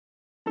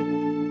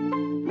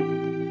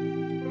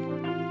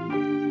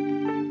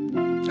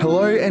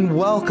Hello and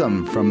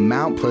welcome from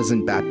Mount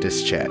Pleasant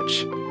Baptist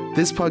Church.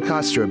 This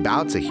podcast you're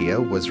about to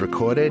hear was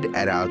recorded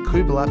at our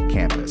Coolbellup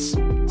campus.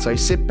 So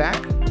sit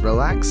back,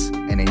 relax,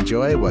 and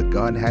enjoy what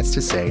God has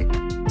to say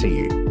to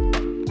you.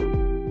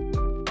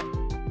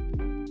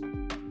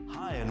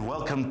 Hi, and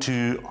welcome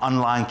to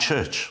Online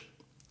Church.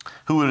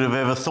 Who would have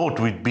ever thought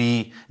we'd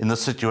be in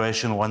this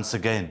situation once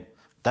again?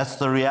 That's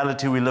the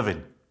reality we live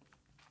in.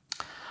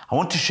 I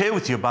want to share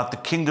with you about the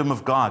kingdom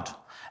of God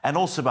and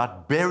also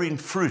about bearing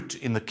fruit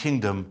in the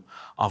kingdom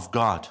of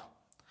God.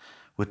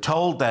 We're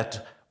told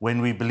that when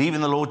we believe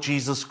in the Lord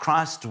Jesus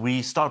Christ,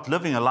 we start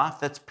living a life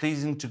that's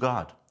pleasing to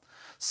God.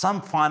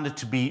 Some find it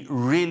to be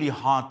really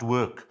hard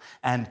work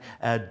and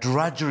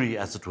drudgery,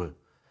 as it were.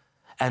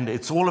 And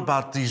it's all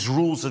about these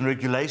rules and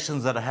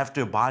regulations that I have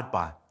to abide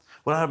by.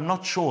 Well, I'm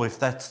not sure if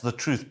that's the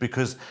truth,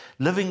 because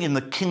living in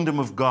the kingdom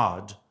of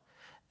God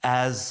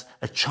as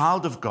a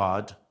child of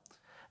God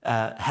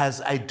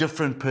has a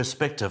different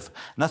perspective.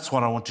 And that's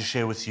what I want to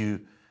share with you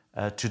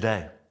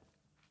today.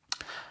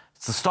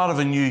 It's the start of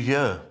a new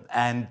year,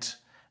 and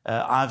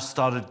I've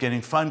started getting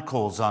phone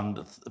calls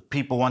on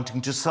people wanting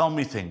to sell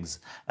me things.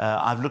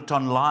 I've looked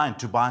online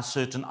to buy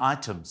certain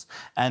items,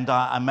 and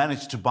I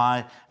managed to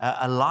buy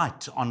a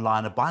light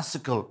online, a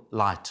bicycle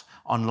light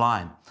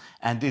online.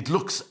 And it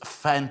looks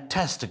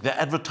fantastic. The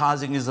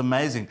advertising is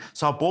amazing.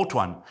 So I bought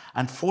one.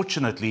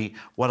 Unfortunately,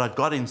 what I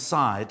got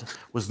inside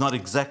was not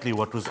exactly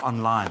what was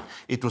online.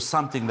 It was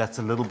something that's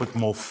a little bit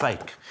more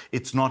fake.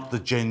 It's not the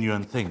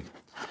genuine thing.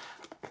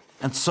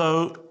 And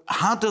so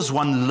how does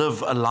one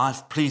live a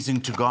life pleasing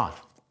to God?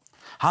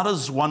 How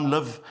does one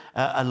live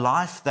a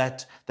life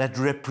that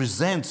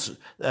represents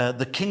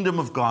the kingdom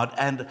of God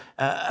and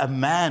a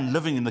man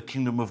living in the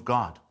kingdom of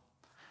God?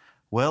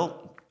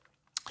 Well,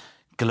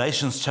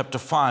 Galatians chapter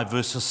 5,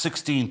 verses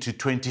 16 to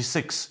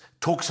 26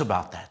 talks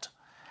about that.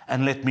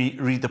 And let me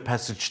read the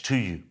passage to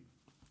you.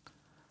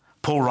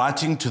 Paul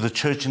writing to the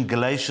church in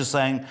Galatia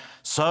saying,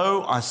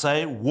 "So I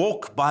say,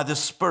 walk by the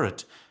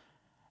Spirit,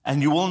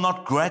 and you will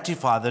not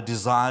gratify the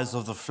desires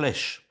of the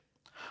flesh.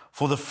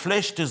 For the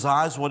flesh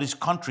desires what is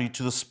contrary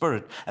to the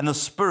Spirit, and the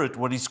Spirit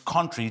what is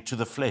contrary to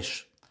the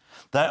flesh.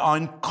 They are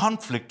in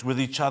conflict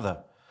with each other,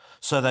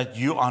 so that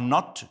you are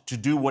not to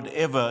do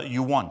whatever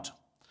you want.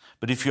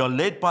 But if you are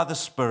led by the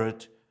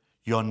Spirit,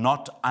 you are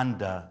not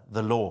under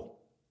the law."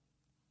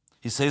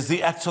 He says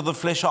the acts of the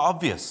flesh are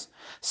obvious: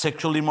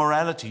 sexual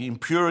immorality,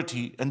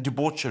 impurity and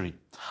debauchery,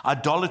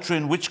 idolatry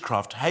and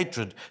witchcraft,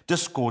 hatred,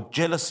 discord,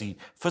 jealousy,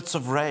 fits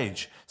of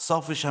rage,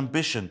 selfish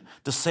ambition,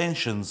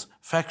 dissensions,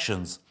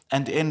 factions,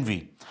 and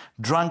envy,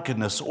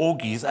 drunkenness,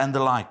 orgies, and the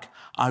like.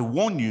 I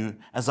warn you,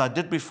 as I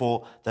did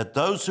before, that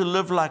those who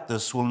live like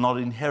this will not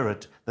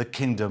inherit the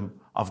kingdom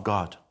of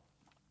God.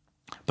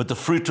 But the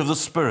fruit of the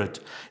Spirit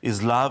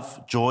is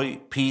love, joy,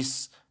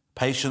 peace,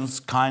 patience,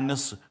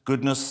 kindness,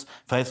 goodness,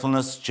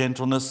 faithfulness,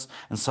 gentleness,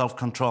 and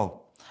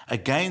self-control.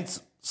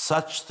 Against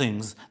such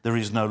things there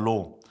is no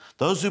law.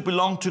 Those who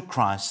belong to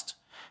Christ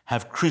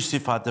have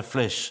crucified the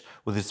flesh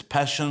with its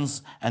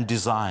passions and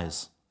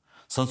desires.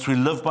 Since we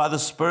live by the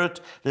Spirit,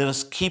 let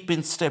us keep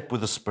in step with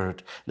the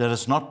Spirit. Let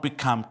us not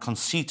become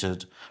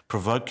conceited,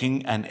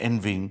 provoking and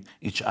envying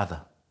each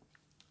other.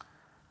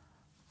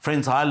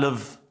 Friends, I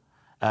live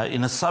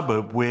in a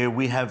suburb where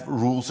we have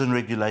rules and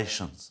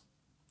regulations.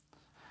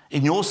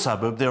 In your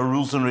suburb, there are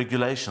rules and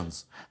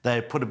regulations.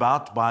 They're put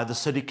about by the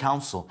city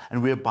council,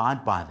 and we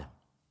abide by them.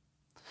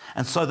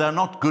 And so they're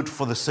not good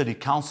for the city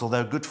council,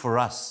 they're good for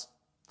us.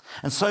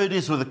 And so it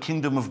is with the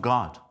kingdom of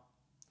God.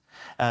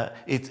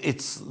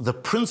 It's the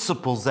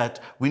principles that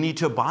we need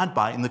to abide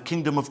by in the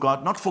kingdom of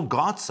God, not for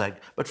God's sake,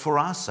 but for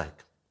our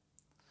sake.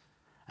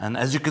 And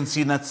as you can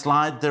see in that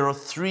slide, there are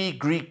three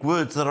Greek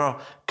words that are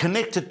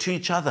connected to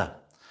each other.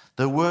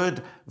 The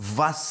word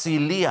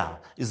Vasilia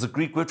is the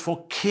Greek word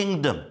for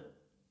kingdom.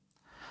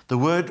 The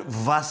word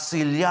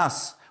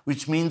Vasilias,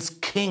 which means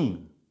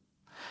king.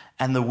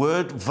 And the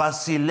word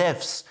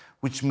Vasilevs,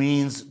 which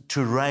means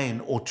to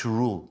reign or to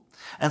rule.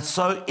 And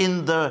so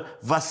in the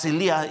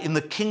Vasilia, in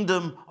the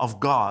kingdom of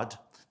God,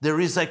 there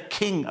is a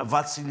king, a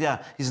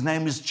Vasilia. His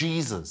name is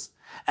Jesus.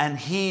 And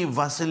he,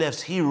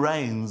 Vasilevs, he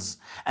reigns.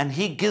 And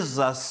he gives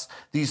us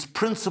these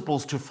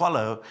principles to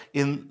follow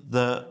in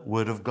the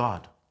word of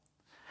God.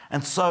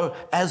 And so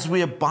as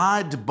we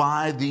abide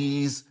by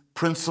these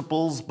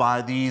principles,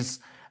 by these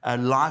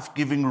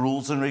life-giving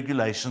rules and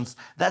regulations,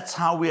 that's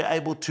how we're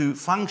able to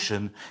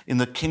function in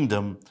the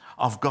kingdom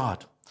of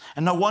God.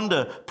 And no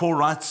wonder Paul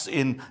writes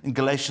in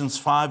Galatians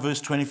 5, verse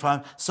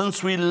 25,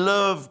 since we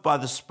live by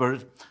the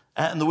Spirit,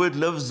 and the word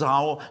live,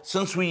 zao,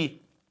 since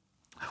we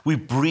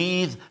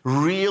breathe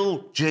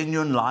real,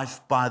 genuine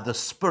life by the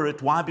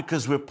Spirit. Why?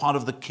 Because we're part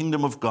of the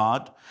kingdom of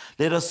God.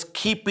 Let us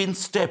keep in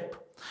step.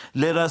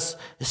 Let us,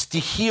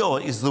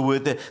 stihio is the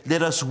word there,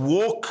 let us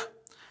walk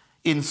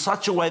in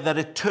such a way that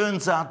it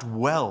turns out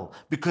well,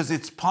 because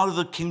it's part of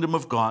the kingdom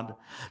of God.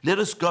 Let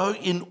us go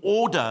in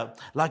order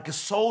like a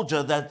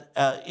soldier that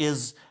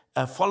is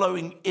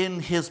following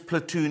in his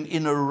platoon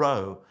in a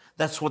row.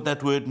 That's what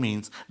that word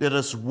means. Let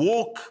us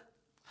walk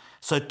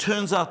so it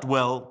turns out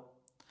well,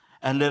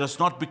 And let us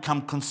not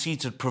become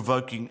conceited,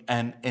 provoking,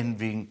 and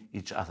envying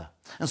each other.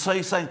 And so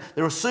he's saying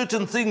there are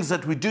certain things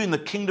that we do in the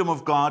kingdom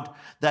of God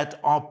that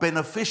are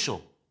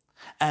beneficial.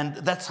 And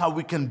that's how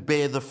we can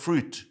bear the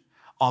fruit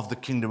of the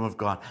kingdom of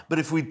God. But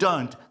if we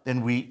don't,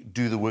 then we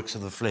do the works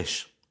of the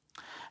flesh.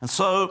 And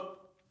so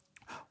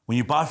when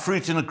you buy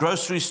fruit in a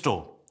grocery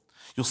store,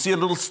 you'll see a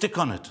little stick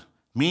on it.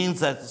 It means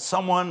that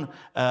someone,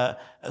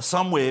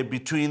 somewhere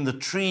between the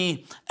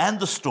tree and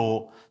the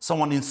store,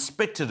 someone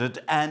inspected it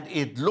and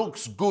it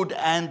looks good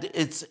and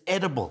it's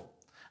edible.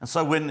 And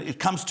so when it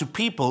comes to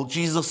people,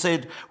 Jesus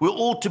said we're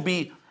all to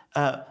be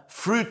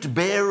fruit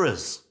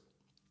bearers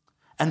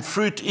and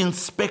fruit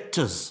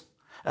inspectors.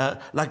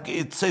 Like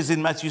it says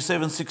in Matthew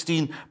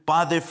 7:16,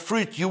 by their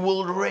fruit you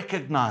will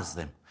recognize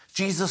them.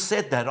 Jesus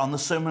said that on the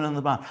Sermon on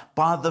the Mount.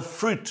 By the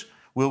fruit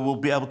we will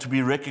be able to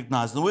be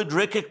recognized. The word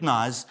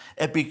recognize,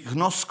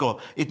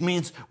 epignosko, it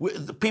means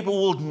people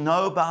will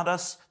know about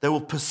us, they will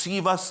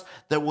perceive us,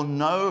 they will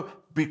know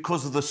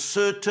because of the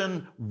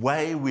certain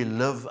way we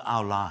live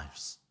our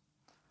lives.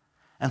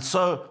 And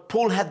so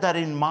Paul had that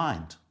in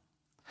mind.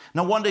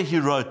 No wonder he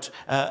wrote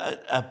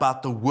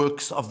about the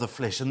works of the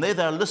flesh. And there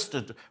they are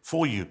listed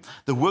for you.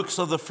 The works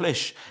of the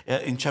flesh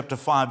in chapter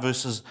 5,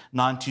 verses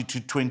 19 to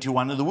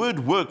 21. And the word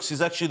works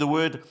is actually the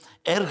word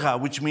erga,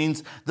 which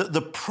means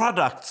the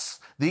products,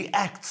 the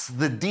acts,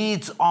 the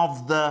deeds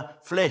of the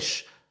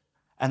flesh.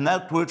 And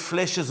that word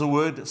flesh is the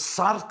word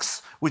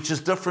sarx, which is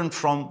different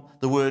from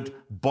the word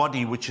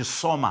body, which is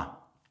soma.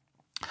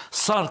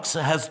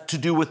 Sarx has to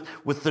do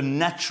with the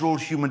natural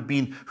human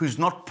being who's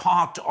not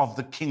part of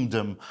the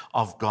kingdom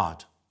of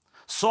God.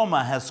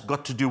 Soma has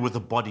got to do with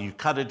the body. You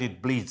cut it,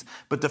 it bleeds.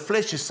 But the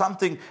flesh is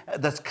something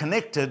that's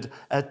connected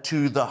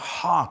to the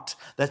heart,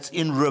 that's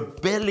in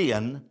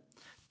rebellion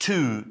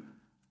to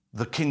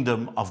the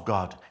kingdom of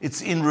God.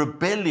 It's in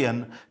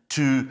rebellion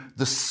to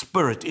the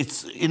Spirit.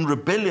 It's in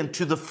rebellion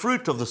to the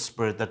fruit of the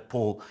Spirit that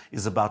Paul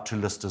is about to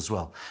list as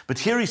well. But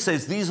here he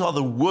says these are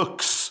the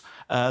works,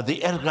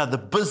 the erga, the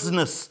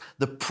business,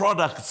 the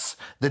products,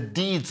 the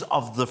deeds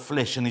of the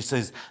flesh. And he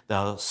says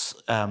there's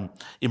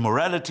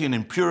immorality and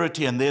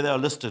impurity, and there they are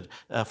listed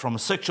from a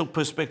sexual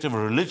perspective, a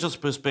religious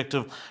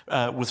perspective,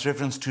 with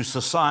reference to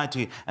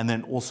society, and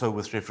then also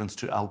with reference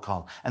to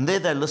alcohol. And there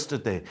they're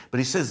listed there. But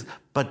he says,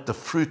 but the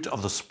fruit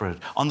of the Spirit.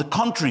 On the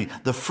contrary,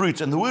 the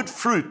fruit, and the word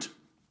fruit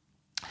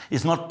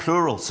is not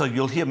plural. So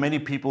you'll hear many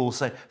people will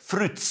say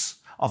fruits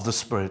of the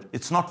Spirit.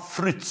 It's not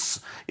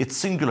fruits, it's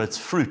singular, it's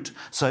fruit.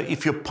 So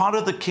if you're part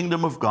of the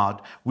kingdom of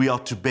God, we are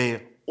to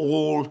bear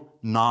all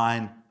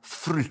 9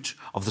 fruit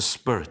of the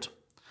Spirit.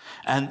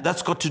 And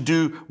that's got to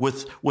do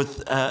with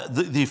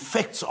the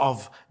effects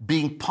of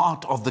being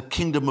part of the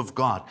kingdom of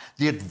God,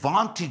 the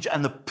advantage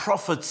and the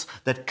profits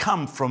that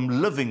come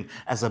from living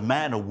as a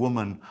man or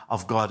woman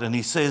of God. And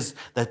he says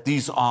that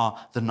these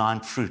are the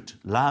 9 fruit: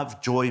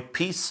 love, joy,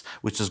 peace,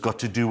 which has got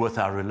to do with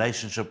our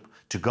relationship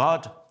to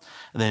God.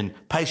 And then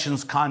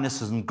patience,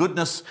 kindness, and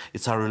goodness.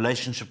 It's our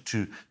relationship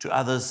to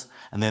others.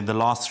 And then the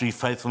last 3,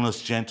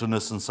 faithfulness,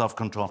 gentleness, and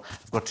self-control,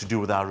 have got to do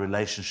with our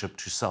relationship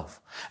to self.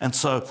 And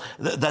so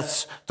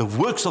that's the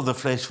works of the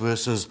flesh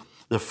versus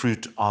the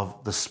fruit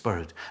of the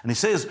Spirit. And he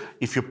says,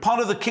 if you're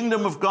part of the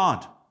kingdom of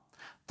God,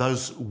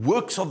 those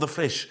works of the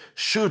flesh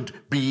should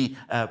be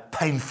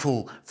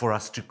painful for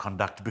us to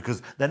conduct,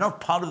 because they're not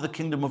part of the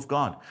kingdom of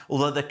God,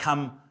 although they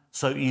come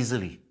so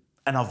easily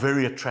and are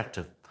very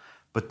attractive.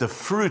 But the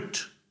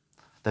fruit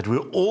that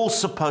we're all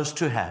supposed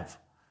to have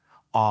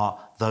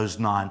are those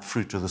 9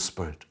 fruit of the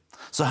Spirit.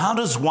 So how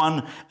does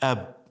one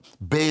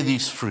bear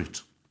these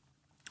fruit?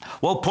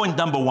 Well, point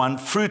number 1,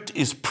 fruit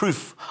is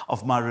proof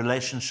of my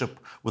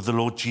relationship with the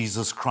Lord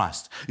Jesus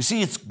Christ. You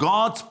see, it's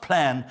God's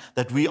plan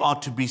that we are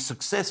to be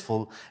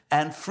successful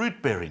and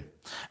fruit-bearing.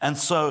 And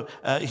so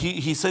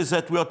he says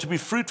that we are to be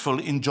fruitful.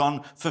 In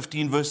John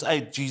 15, verse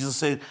 8, Jesus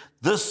said,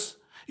 this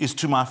is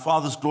to my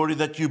Father's glory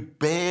that you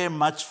bear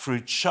much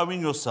fruit,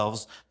 showing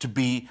yourselves to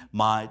be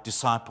my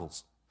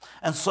disciples.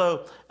 And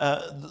so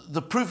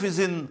the proof is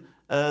in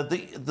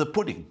the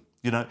pudding.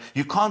 You know,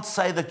 you can't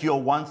say that you're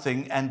one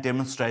thing and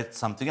demonstrate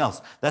something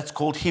else. That's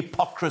called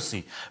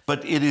hypocrisy.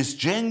 But it is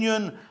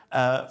genuine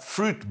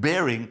fruit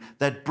bearing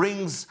that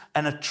brings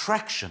an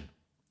attraction.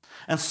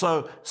 And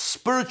so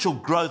spiritual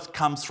growth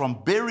comes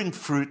from bearing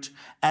fruit,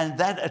 and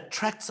that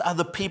attracts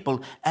other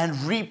people and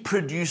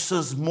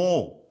reproduces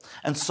more.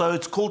 And so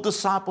it's called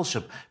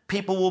discipleship.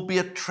 People will be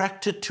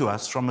attracted to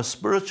us from a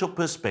spiritual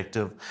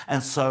perspective.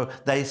 And so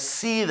they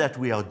see that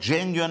we are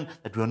genuine,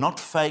 that we're not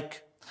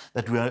fake,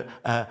 that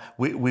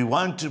we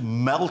won't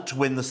melt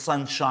when the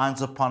sun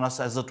shines upon us,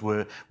 as it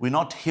were. We're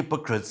not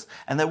hypocrites,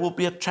 and they will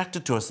be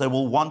attracted to us. They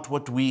will want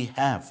what we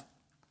have.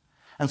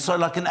 And so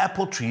like an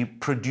apple tree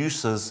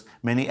produces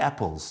many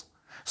apples,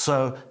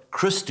 so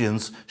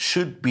Christians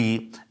should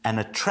be an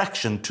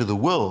attraction to the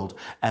world,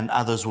 and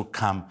others will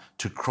come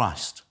to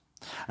Christ.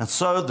 And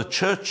so the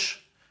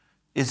church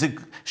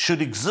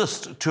should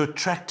exist to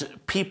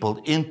attract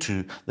people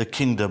into the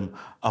kingdom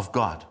of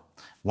God.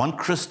 One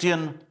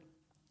Christian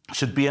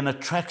should be an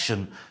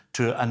attraction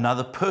to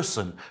another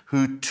person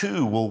who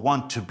too will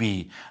want to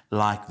be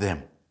like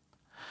them.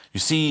 You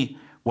see,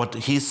 what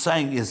he's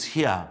saying is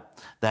here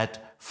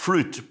that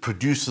fruit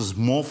produces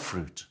more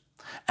fruit,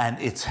 and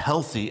it's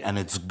healthy and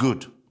it's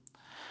good.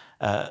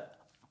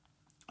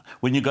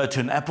 When you go to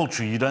an apple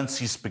tree, you don't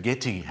see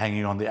spaghetti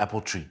hanging on the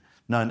apple tree.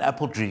 No, an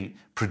apple tree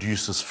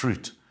produces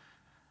fruit.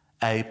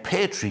 A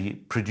pear tree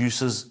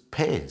produces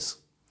pears.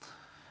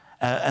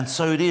 And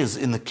so it is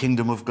in the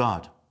kingdom of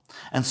God.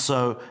 And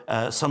so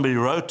somebody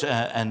wrote,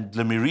 and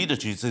let me read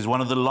it to you. It says,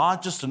 one of the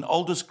largest and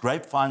oldest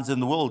grapevines in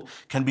the world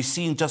can be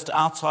seen just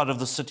outside of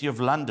the city of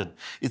London.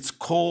 It's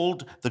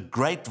called the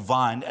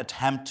Grapevine at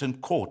Hampton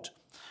Court.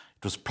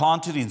 It was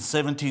planted in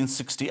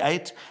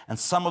 1768, and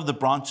some of the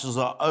branches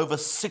are over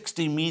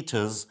 60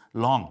 meters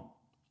long.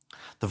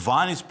 The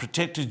vine is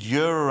protected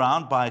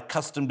year-round by a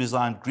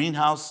custom-designed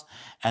greenhouse,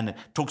 and it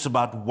talks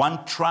about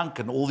one trunk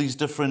and all these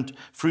different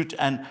fruit.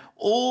 And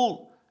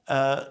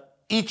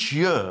each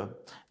year,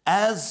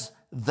 as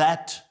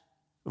that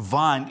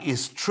vine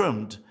is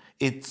trimmed,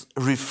 it's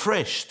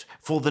refreshed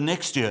for the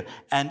next year.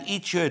 And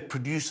each year it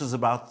produces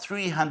about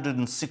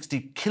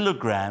 360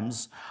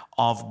 kilograms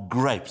of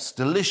grapes,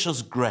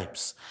 delicious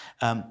grapes.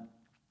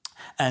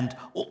 And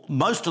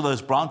most of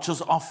those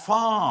branches are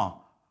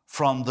far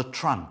from the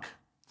trunk,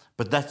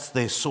 but that's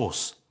their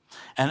source.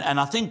 And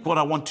I think what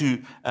I want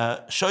to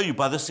show you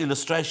by this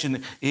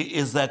illustration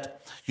is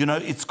that,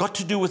 it's got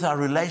to do with our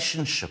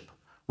relationship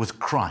with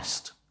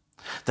Christ.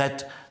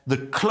 That the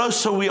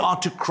closer we are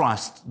to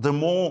Christ, the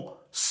more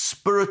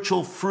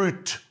spiritual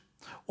fruit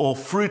or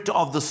fruit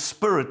of the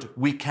Spirit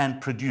we can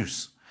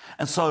produce.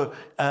 And so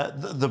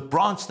the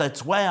branch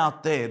that's way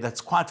out there,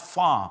 that's quite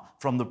far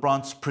from the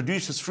branch,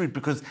 produces fruit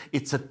because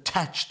it's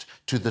attached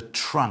to the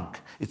trunk.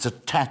 It's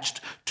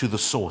attached to the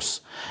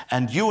source.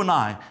 And you and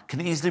I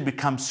can easily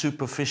become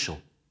superficial.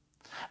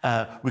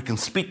 We can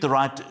speak the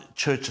right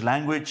church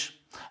language.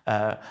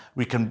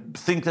 We can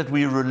think that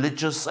we're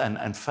religious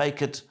and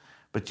fake it.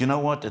 But you know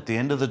what? At the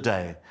end of the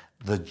day,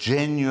 the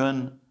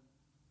genuine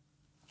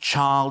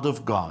child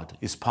of God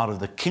is part of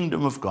the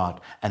kingdom of God,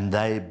 and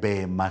they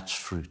bear much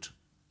fruit.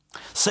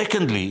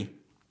 Secondly,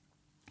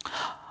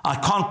 I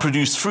can't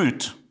produce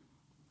fruit.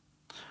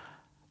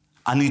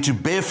 I need to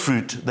bear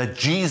fruit that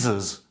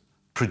Jesus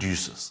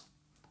produces.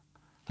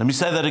 Let me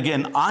say that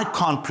again. I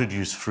can't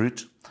produce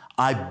fruit.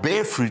 I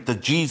bear fruit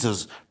that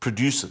Jesus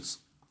produces.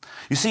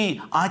 You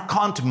see, I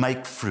can't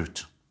make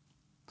fruit.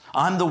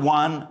 I'm the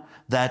one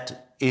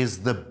that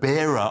is the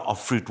bearer of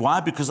fruit. Why?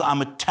 Because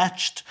I'm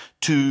attached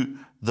to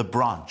the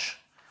branch.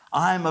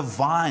 I'm a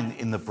vine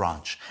in the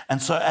branch.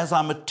 And so as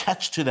I'm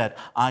attached to that,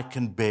 I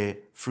can bear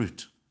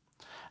fruit.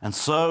 And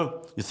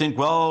so you think,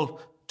 well,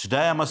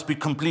 today I must be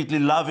completely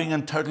loving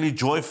and totally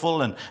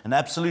joyful and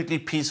absolutely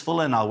peaceful,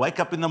 and I'll wake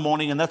up in the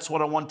morning and that's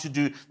what I want to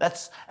do.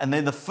 And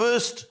then the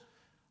first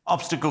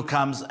obstacle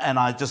comes and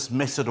I just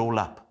mess it all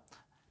up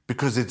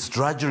because it's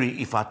drudgery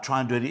if I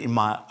try and do it in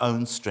my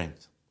own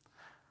strength.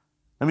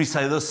 Let me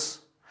say this.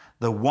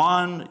 The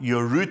one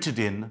you're rooted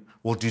in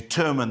will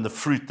determine the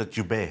fruit that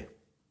you bear.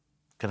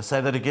 Can I say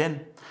that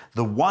again?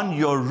 The one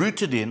you're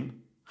rooted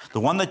in, the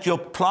one that you're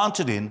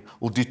planted in,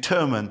 will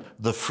determine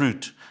the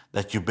fruit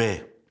that you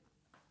bear.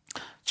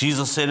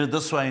 Jesus said it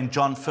this way in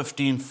John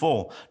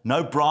 15:4.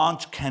 No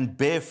branch can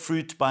bear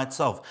fruit by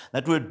itself.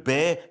 That word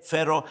bear,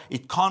 phero,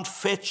 it can't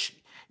fetch,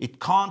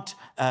 it can't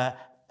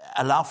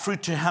allow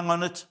fruit to hang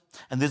on it.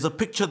 And there's a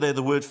picture there,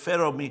 the word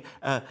phero,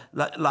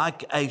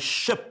 like a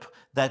ship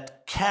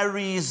that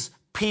carries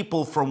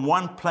people from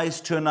one place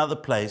to another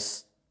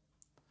place.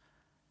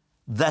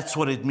 That's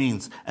what it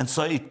means. And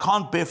so it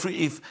can't bear fruit.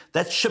 If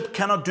that ship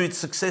cannot do it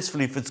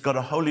successfully, if it's got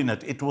a hole in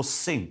it, it will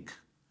sink.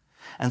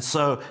 And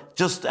so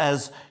just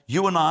as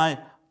you and I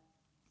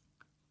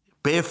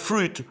bear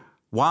fruit,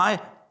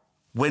 why?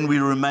 When we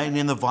remain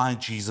in the vine,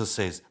 Jesus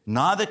says,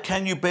 neither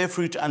can you bear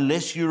fruit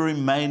unless you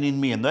remain in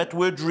me. And that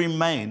word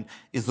remain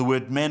is the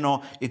word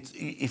meno. It's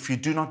if you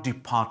do not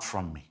depart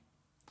from me.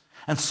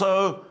 And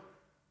so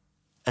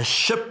a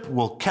ship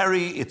will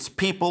carry its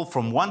people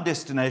from one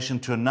destination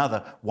to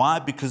another. Why?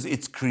 Because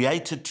it's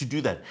created to do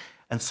that.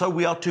 And so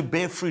we are to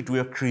bear fruit. We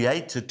are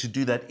created to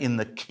do that in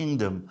the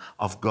kingdom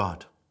of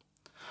God.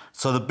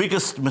 So the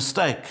biggest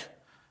mistake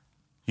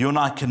you and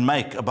I can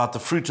make about the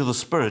fruit of the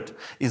Spirit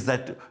is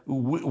that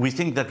we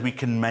think that we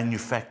can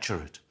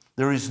manufacture it.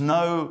 There is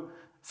no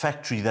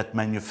factory that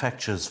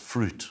manufactures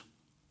fruit.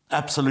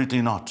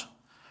 Absolutely not.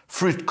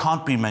 Fruit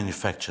can't be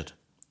manufactured.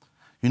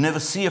 You never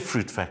see a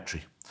fruit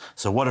factory.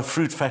 So what a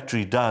fruit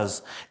factory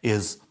does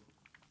is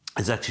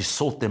actually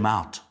sort them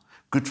out,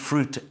 good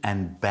fruit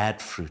and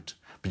bad fruit,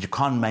 but you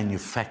can't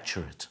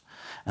manufacture it.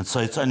 And so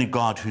it's only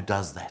God who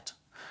does that.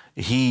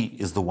 He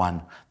is the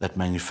one that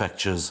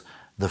manufactures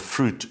the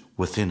fruit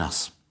within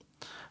us.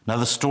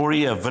 Another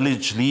story, a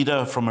village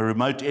leader from a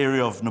remote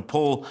area of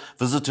Nepal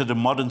visited a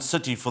modern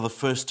city for the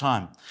first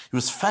time. He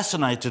was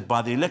fascinated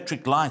by the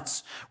electric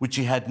lights, which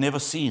he had never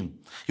seen.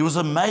 He was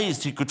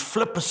amazed he could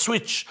flip a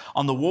switch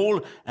on the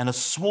wall and a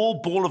small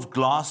ball of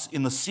glass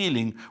in the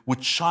ceiling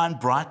would shine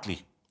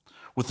brightly.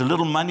 with the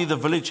little money the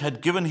village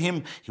had given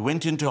him, he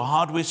went into a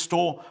hardware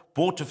store,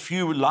 bought a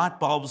few light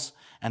bulbs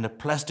and a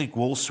plastic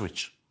wall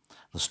switch.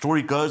 The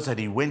story goes that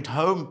he went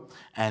home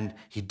and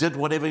he did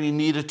whatever he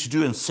needed to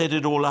do and set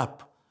it all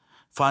up.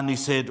 Finally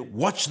said,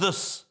 "Watch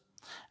this."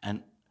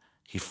 And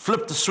he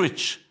flipped the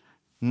switch.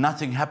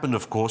 Nothing happened,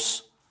 of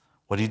course.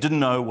 What he didn't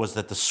know was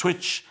that the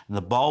switch and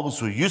the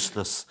bulbs were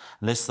useless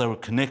unless they were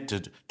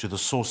connected to the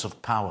source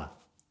of power,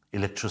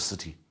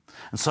 electricity.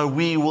 And so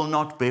we will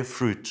not bear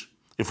fruit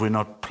if we're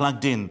not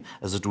plugged in,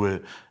 as it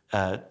were,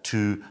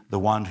 to the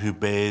one who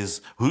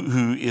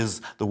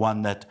is the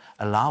one that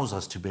allows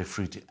us to bear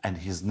fruit, and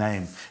his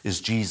name is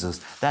Jesus.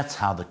 That's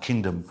how the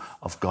kingdom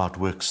of God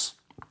works.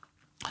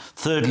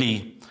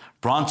 Thirdly,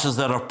 branches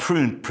that are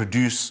pruned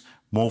produce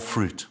more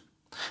fruit.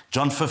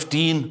 John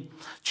 15,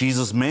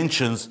 Jesus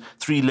mentions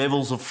 3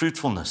 levels of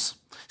fruitfulness.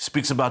 He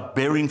speaks about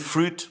bearing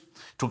fruit,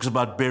 talks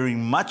about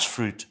bearing much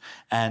fruit,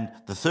 and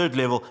the third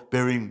level,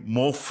 bearing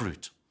more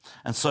fruit.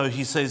 And so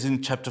he says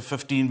in chapter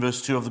 15,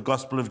 verse 2 of the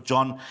Gospel of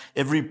John,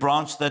 every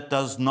branch that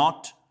does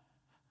not,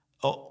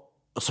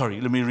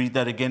 let me read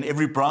that again.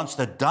 Every branch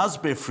that does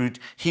bear fruit,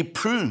 he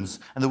prunes.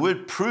 And the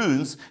word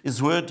prunes is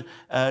the word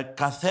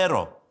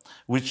kathero,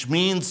 which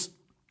means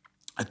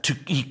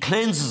he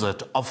cleanses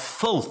it of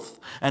filth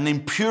and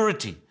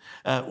impurity,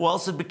 or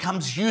else it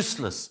becomes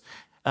useless.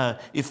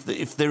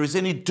 If there is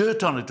any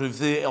dirt on it, or if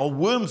there are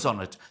worms on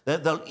it,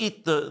 they'll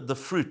eat the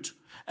fruit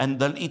and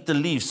they'll eat the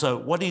leaves. So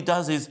what he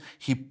does is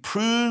he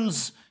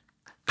prunes,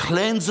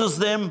 cleanses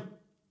them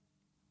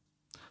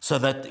so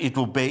that it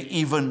will bear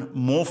even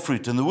more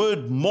fruit. And the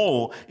word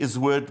more is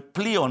the word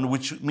pleon,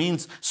 which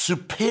means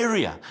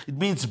superior. It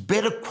means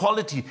better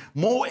quality,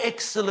 more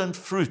excellent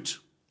fruit.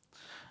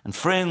 And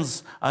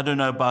friends, I don't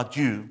know about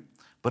you,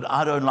 but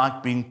I don't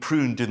like being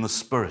pruned in the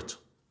spirit.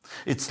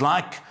 It's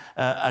like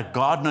a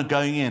gardener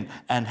going in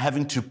and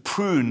having to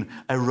prune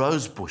a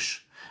rose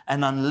bush.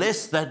 And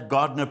unless that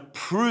gardener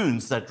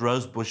prunes that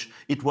rose bush,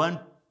 it won't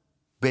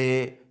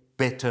bear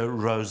better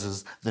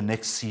roses the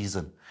next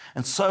season.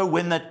 And so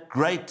when that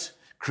great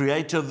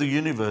creator of the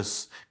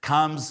universe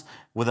comes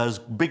with those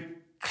big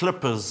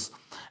clippers,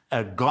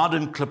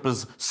 garden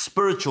clippers,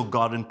 spiritual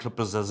garden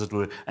clippers, as it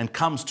were, and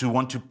comes to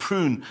want to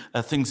prune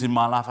things in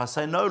my life, I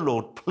say, "No,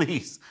 Lord,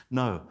 please,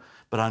 no."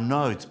 But I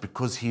know it's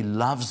because he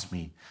loves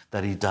me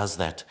that he does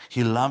that.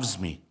 He loves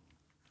me.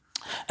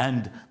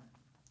 And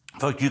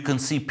folks, you can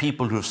see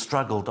people who have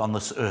struggled on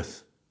this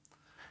earth.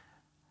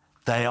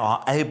 They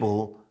are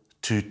able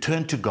to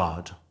turn to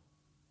God,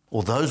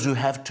 or those who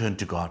have turned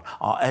to God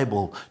are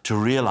able to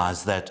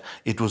realize that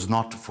it was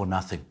not for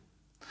nothing.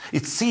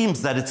 It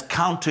seems that it's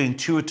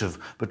counterintuitive,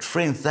 but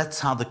friends, that's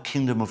how the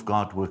kingdom of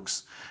God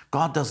works.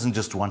 God doesn't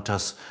just want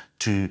us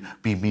to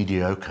be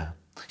mediocre.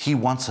 He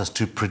wants us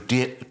to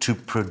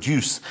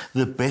produce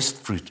the best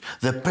fruit,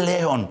 the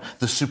pleon,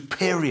 the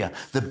superior,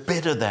 the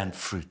better than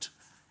fruit.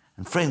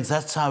 And friends,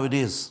 that's how it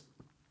is.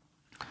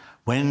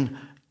 When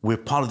we're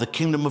part of the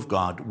kingdom of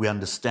God, we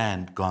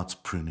understand God's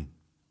pruning.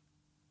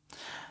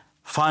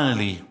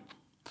 Finally,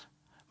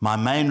 my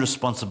main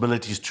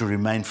responsibility is to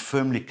remain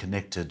firmly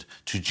connected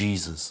to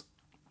Jesus.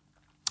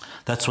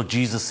 That's what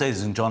Jesus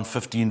says in John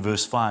 15,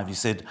 verse 5. He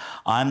said,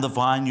 "I am the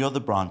vine, you're the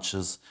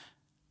branches.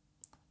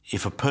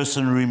 If a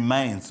person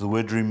remains," the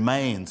word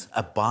remains,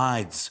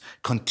 abides,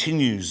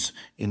 continues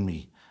in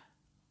me,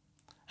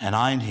 "and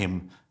I in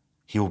him,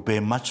 he will bear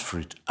much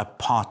fruit."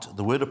 Apart,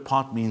 the word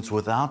apart means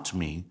without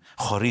me.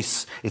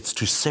 Choris, it's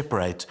to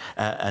separate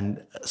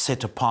and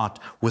set apart.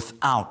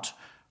 Without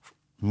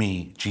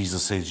me,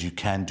 Jesus says, you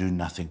can do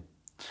nothing.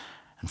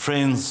 And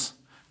friends,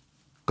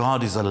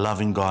 God is a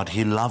loving God.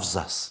 He loves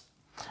us.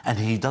 And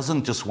he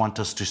doesn't just want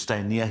us to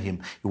stay near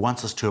him. He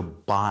wants us to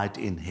abide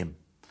in him.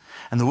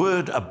 And the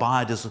word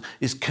abide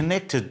is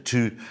connected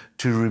to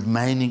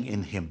remaining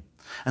in him.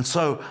 And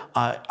so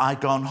I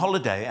go on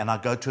holiday and I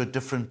go to a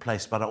different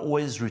place, but I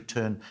always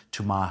return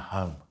to my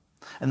home.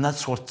 And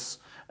that's what's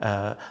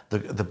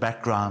the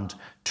background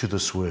to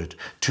this word.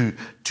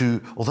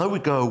 Although we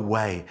go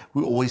away,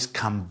 we always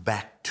come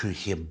back to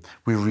him.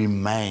 We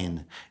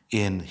remain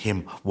in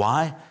him.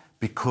 Why?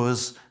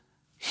 Because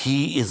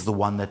he is the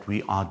one that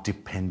we are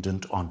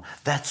dependent on.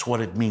 That's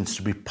what it means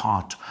to be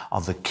part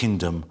of the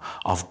kingdom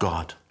of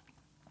God.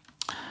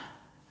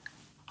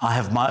 I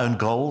have my own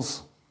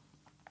goals.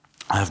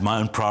 I have my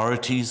own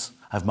priorities.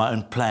 I have my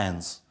own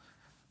plans.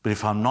 But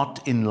if I'm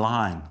not in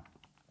line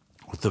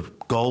with the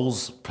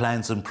goals,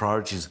 plans, and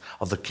priorities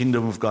of the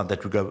kingdom of God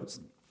that we go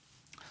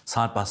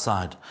side by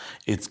side,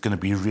 it's going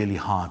to be really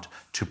hard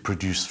to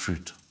produce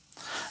fruit.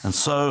 And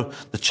so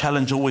the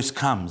challenge always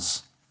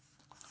comes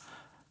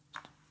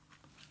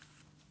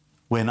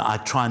when I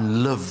try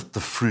and live the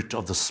fruit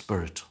of the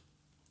Spirit.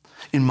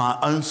 In my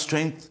own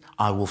strength,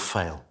 I will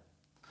fail.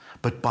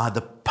 But by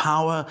the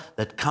power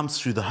that comes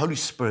through the Holy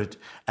Spirit,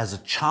 as a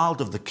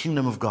child of the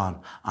kingdom of God,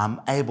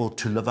 I'm able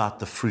to live out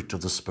the fruit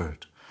of the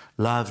Spirit.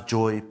 Love,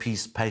 joy,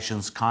 peace,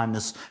 patience,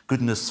 kindness,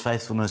 goodness,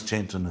 faithfulness,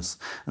 gentleness,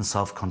 and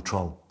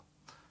self-control.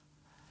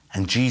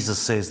 And Jesus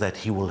says that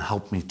he will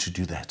help me to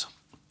do that.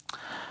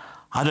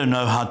 I don't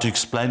know how to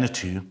explain it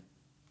to you,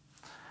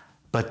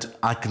 But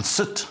I can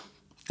sit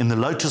in the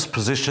lotus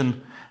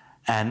position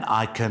and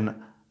I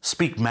can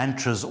speak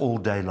mantras all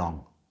day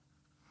long.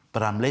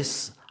 But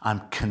unless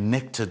I'm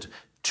connected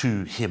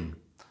to Him,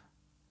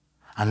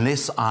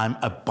 unless I'm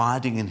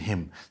abiding in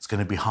Him, it's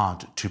going to be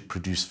hard to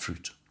produce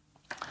fruit.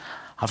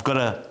 I've got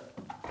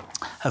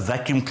a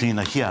vacuum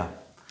cleaner here.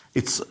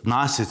 It's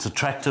nice, it's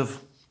attractive.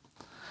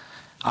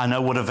 I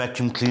know what a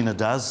vacuum cleaner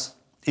does.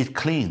 It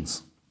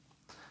cleans.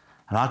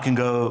 And I can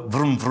go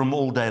vroom, vroom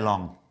all day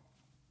long,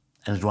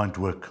 and it won't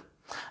work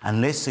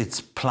unless it's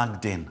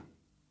plugged in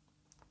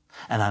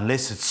and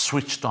unless it's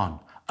switched on.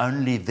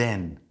 Only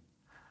then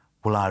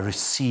will I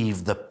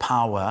receive the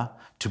power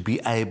to be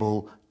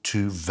able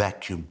to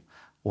vacuum,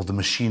 or the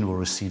machine will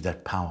receive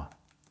that power.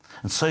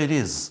 And so it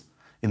is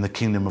in the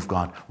kingdom of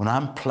God. When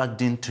I'm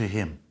plugged into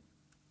Him,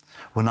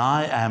 when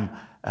I am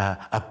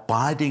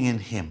abiding in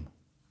Him,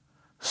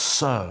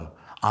 so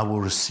I will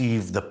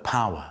receive the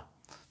power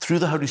through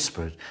the Holy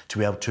Spirit to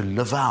be able to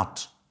live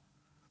out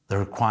the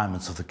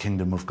requirements of the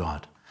kingdom of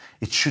God.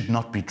 It should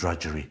not be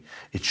drudgery.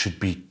 It should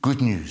be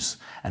good news,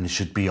 and it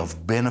should be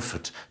of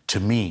benefit to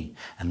me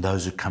and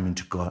those who come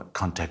into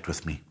contact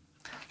with me.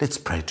 Let's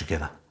pray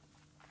together.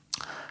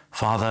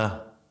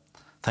 Father,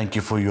 thank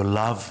you for your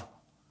love.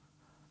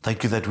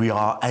 Thank you that we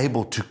are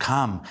able to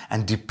come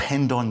and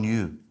depend on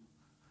you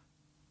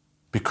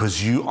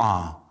because you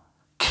are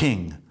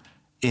King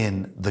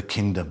in the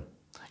kingdom.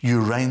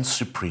 You reign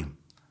supreme.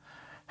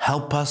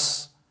 Help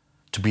us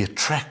to be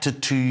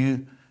attracted to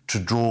you, to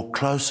draw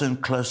closer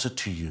and closer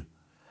to you,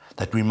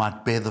 that we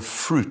might bear the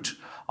fruit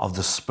of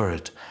the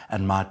Spirit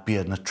and might be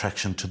an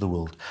attraction to the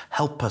world.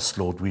 Help us,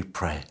 Lord, we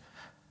pray,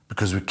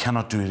 because we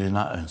cannot do it in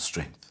our own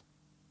strength.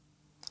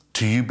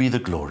 To you be the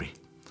glory.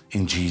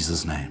 In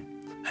Jesus' name,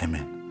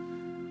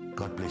 amen.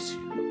 God bless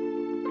you.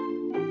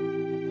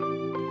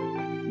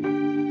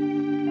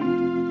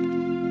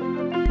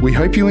 We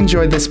hope you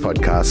enjoyed this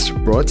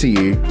podcast brought to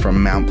you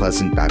from Mount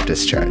Pleasant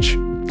Baptist Church.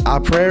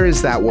 Our prayer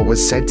is that what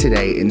was said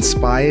today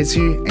inspires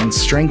you and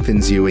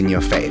strengthens you in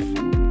your faith.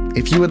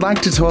 If you would like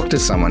to talk to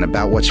someone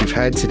about what you've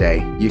heard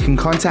today, you can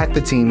contact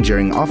the team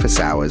during office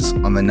hours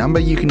on the number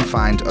you can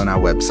find on our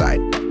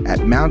website at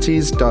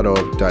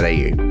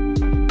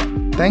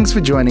mounties.org.au. Thanks for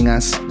joining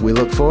us. We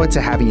look forward to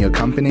having your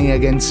company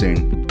again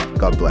soon.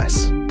 God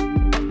bless.